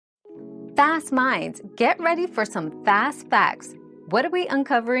Fast minds, get ready for some fast facts. What are we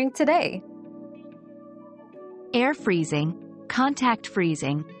uncovering today? Air freezing, contact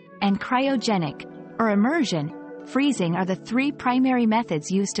freezing, and cryogenic, or immersion, freezing are the three primary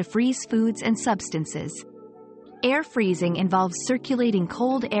methods used to freeze foods and substances. Air freezing involves circulating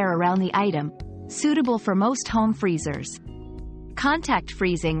cold air around the item, suitable for most home freezers. Contact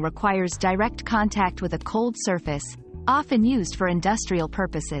freezing requires direct contact with a cold surface, often used for industrial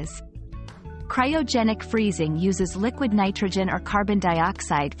purposes. Cryogenic freezing uses liquid nitrogen or carbon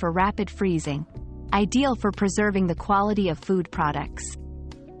dioxide for rapid freezing, ideal for preserving the quality of food products.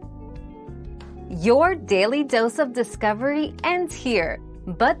 Your daily dose of discovery ends here,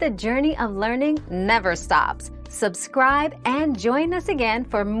 but the journey of learning never stops. Subscribe and join us again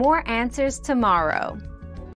for more answers tomorrow.